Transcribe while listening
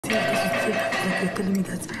like you're telling me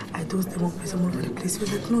that I dosed them up with someone over the place. He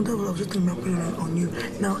was like, no, that was I was just doing my opinion on you.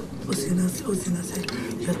 Now, Ozee said,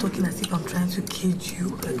 you're talking as if I'm trying to cage you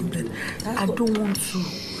like in bed. I don't want to.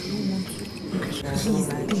 Please,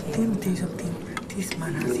 let me tell you something. This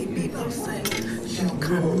man has a babe outside. You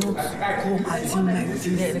cannot come at him like this.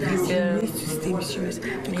 You need to stay serious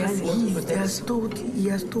because he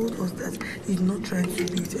has told us that he's not trying to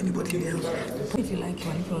be with anybody else. If you like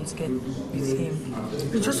him, if you want to get with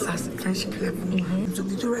him, we just ask friendship level. So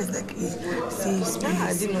Victoria is like a safe space.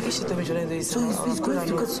 I didn't know. She told me she didn't do it. So he's going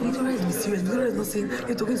to because Victoria is mysterious. Victoria is not saying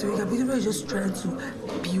you're talking to Onyeka. Victoria is just trying to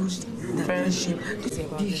build the friendship.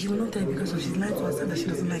 She will not tell you because she's lying to us that she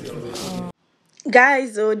doesn't like him.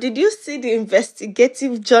 Guys, did you see the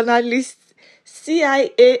investigative journalists,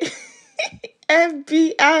 CIA,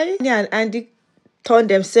 FBI, and Andy turned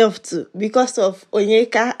themselves to because of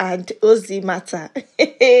Onyeka and Ozee matter?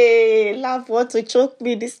 Laugh want to choke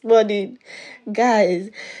me this morning.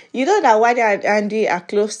 Guys, you know that Wannixhandi and Andy are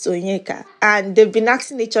close to Onyeka and they've been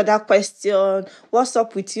asking each other questions. What's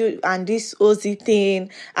up with you and this Ozee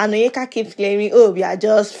thing? And Onyeka keeps claiming, oh, we are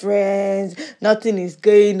just friends. Nothing is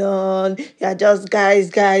going on. We are just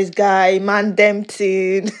guys, man, them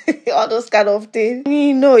thing. All those kind of things.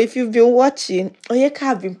 You know, if you've been watching, Onyeka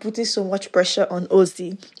have been putting so much pressure on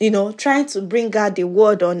Ozee. You know, trying to bring out the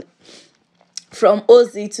word on from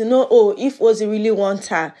Ozee to know, if Ozee really wants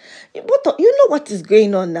her. But you know what is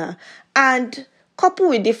going on now. And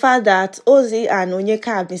coupled with the fact that Ozee and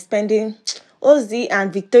Ozee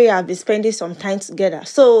and Victoria have been spending some time together.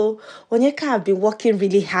 So Onyeka have been working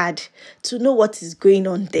really hard to know what is going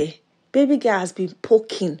on there. Baby girl has been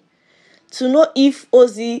poking to know if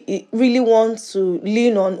Ozee really wants to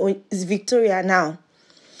lean on Victoria now.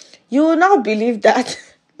 You will now believe that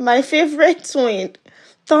my favorite twin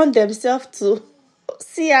turned themselves to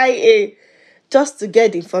CIA just to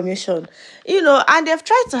get the information. You know, and they've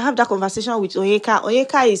tried to have that conversation with Onyeka.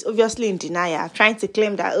 Onyeka is obviously in denial, trying to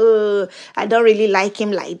claim that, I don't really like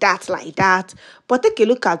him like that. But take a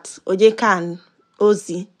look at Onyeka and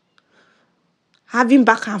Ozee having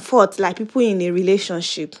back and forth like people in a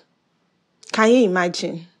relationship. Can you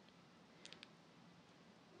imagine?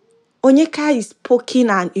 Onyeka is poking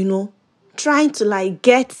and, trying to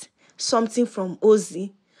get something from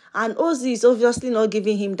Ozee. And Ozee is obviously not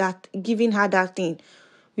giving her that thing.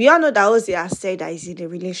 We all know that Ozee has said that he's in a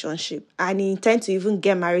relationship and he intends to even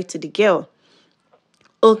get married to the girl.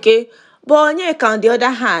 Okay? But Onyeka, on the other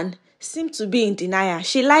hand, seems to be in denial.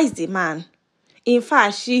 She likes the man. In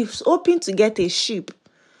fact, she's hoping to get a ship.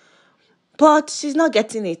 But she's not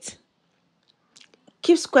getting it.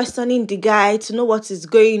 Keeps questioning the guy to know what is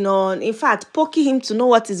going on. In fact, poking him to know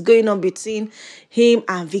what is going on between him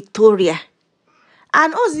and Victoria.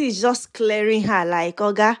 And Ozee is just clearing her like,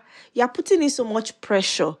 Oga, you're putting in so much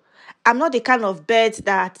pressure. I'm not the kind of bird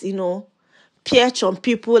that, perch on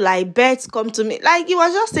people, like birds come to me. Like, he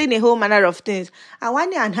was just saying a whole manner of things. And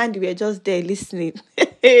Wannixhandi were just there listening,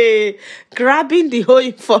 grabbing the whole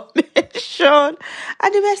information.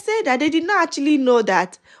 And they were saying that they did not actually know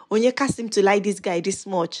that Onyeka seemed to like this guy this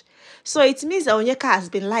much. So it means that Onyeka has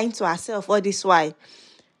been lying to herself all this while.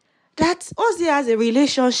 That Ozee has a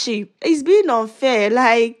relationship. It's being unfair.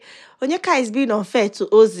 Like, Onyeka is being unfair to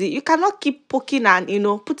Ozee. You cannot keep poking and,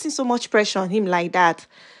 putting so much pressure on him like that.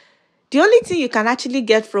 The only thing you can actually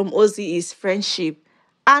get from Ozee is friendship.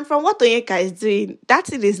 And from what Onyeka is doing, that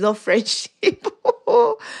thing is not friendship.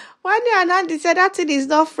 Wannixhandi said that thing is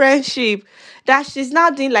not friendship. That she's now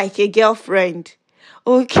doing like a girlfriend.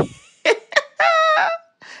 Okay.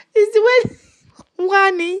 It's the way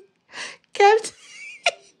Wani kept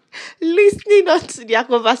listening on to their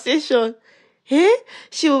conversation.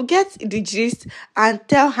 She will get the gist and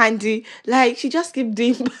tell Handy, like, she just keep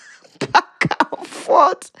doing back and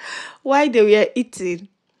forth while they were eating.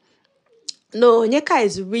 No, Onyeka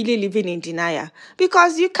is really living in denial.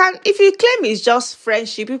 Because if you claim it's just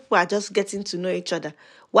friendship, people are just getting to know each other.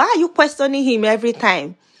 Why are you questioning him every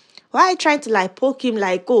time? Why are you trying to poke him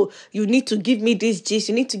you need to give me this gist,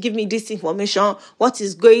 you need to give me this information, what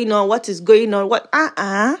is going on, what?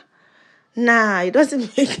 Nah, it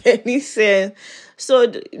doesn't make any sense. So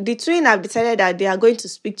the twin have decided that they are going to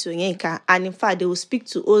speak to Onyeka, and in fact, they will speak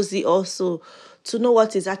to Ozee also to know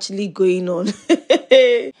what is actually going on.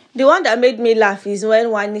 The one that made me laugh is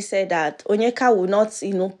when Wani said that Onyeka will not,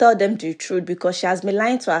 tell them the truth because she has been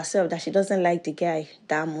lying to herself that she doesn't like the guy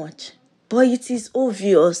that much. But it is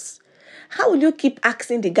obvious. How will you keep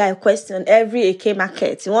asking the guy a question every AK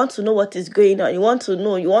market? You want to know what is going on. You want to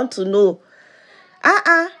know.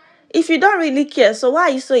 If you don't really care, so why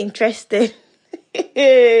are you so interested?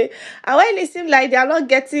 And when it seems like they are not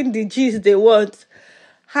getting the gist they want,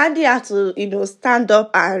 Handy had to, stand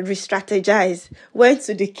up and re-strategize. Went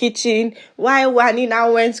to the kitchen, while Wani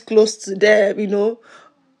now went close to them.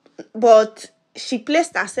 But she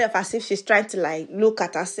placed herself as if she's trying to like look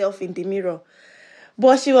at herself in the mirror.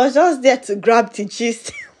 But she was just there to grab the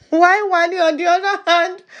gist. While Wani, on the other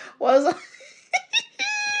hand, was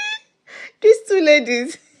these two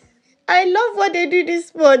ladies. I love what they do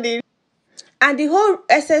this morning. And the whole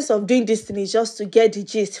essence of doing this thing is just to get the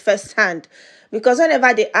gist firsthand. Because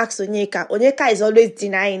whenever they ask Onyeka is always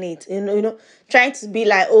denying it. Trying to be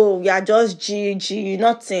like, oh, you are just G,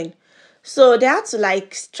 nothing. So they had to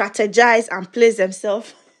like strategize and place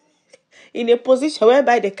themselves in a position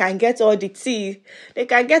whereby they can get all the tea. They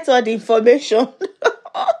can get all the information.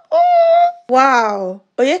 Wow.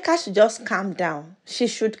 Onyeka should just calm down. She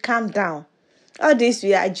should calm down. All this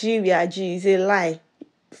we are G is a lie.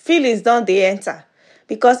 Feelings don't they enter?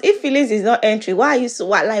 Because if feelings is not entering, why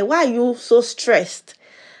are you so stressed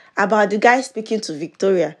about the guy speaking to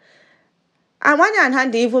Victoria? And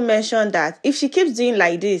Wannixhandi even mentioned that if she keeps doing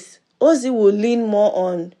like this, Ozee will lean more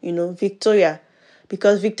on, Victoria.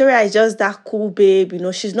 Because Victoria is just that cool babe,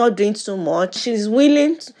 she's not doing too much. She's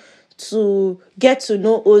willing to get to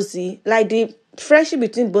know Ozee. Like the friendship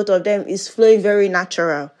between both of them is flowing very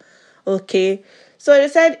natural. Okay. So they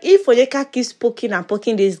said if Onyeka keeps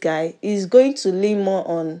poking this guy, he's going to lean more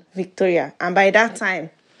on Victoria. And by that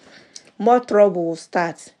time, more trouble will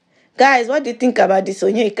start. Guys, what do you think about this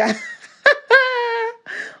Onyeka?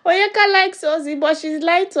 Onyeka likes Ozee, but she's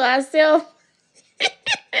lying to herself.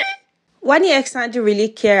 Wannixhandi really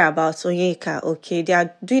care about Onyeka, okay? They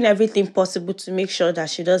are doing everything possible to make sure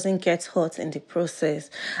that she doesn't get hurt in the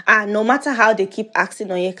process. And no matter how they keep asking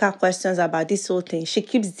Onyeka questions about this whole thing, she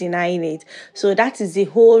keeps denying it. So that is the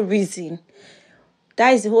whole reason.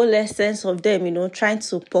 That is the whole essence of them, trying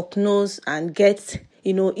to poke nose and get,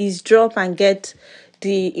 eavesdrop and get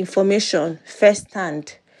the information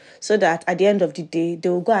firsthand. So that at the end of the day, they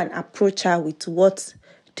will go and approach her with what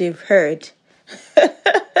they've heard.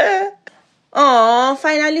 Oh,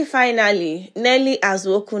 finally, Nelly has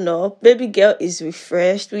woken up. Baby girl is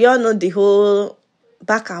refreshed. We all know the whole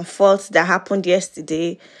back and forth that happened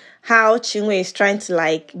yesterday. How Chinwe is trying to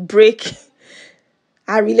like break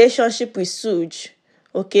her relationship with Suj.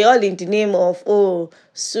 Okay, all in the name of,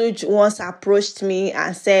 Suj once approached me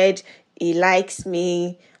and said he likes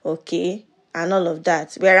me. Okay, and all of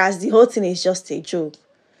that. Whereas the whole thing is just a joke.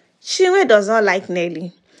 Chinwe does not like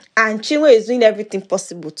Nelly. And Chinwe is doing everything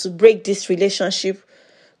possible to break this relationship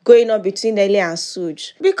going on between Nelly and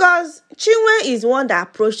Suj. Because Chinwe is one that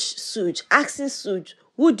approached Suj, asking Suj,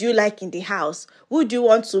 who do you like in the house? Who do you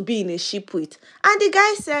want to be in a ship with? And the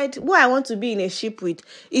guy said, who I want to be in a ship with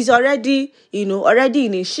is already in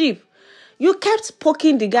a ship. You kept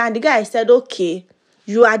poking the guy, and the guy said, okay,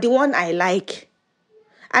 you are the one I like.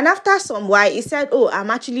 And after some while, he said, oh,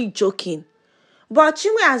 I'm actually joking. But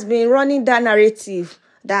Chinwe has been running that narrative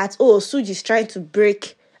that, Suj is trying to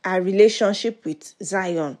break a relationship with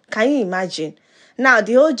Zion. Can you imagine? Now,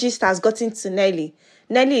 the whole gist has gotten to Nelly.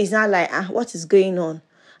 Nelly is now like, what is going on?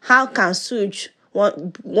 How can Suj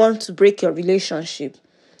want to break your relationship?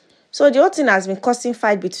 So the whole thing has been causing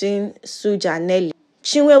fight between Suj and Nelly.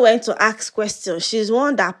 Chinwe went to ask questions. She's the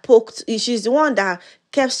one that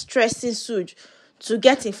kept stressing Suj to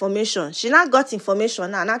get information. She now got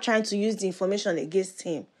information now trying to use the information against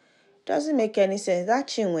him. Doesn't make any sense. That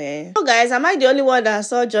Chinwe. So guys, am I the only one that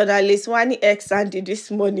saw journalist Wannixhandi this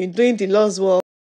morning doing the Lord's work?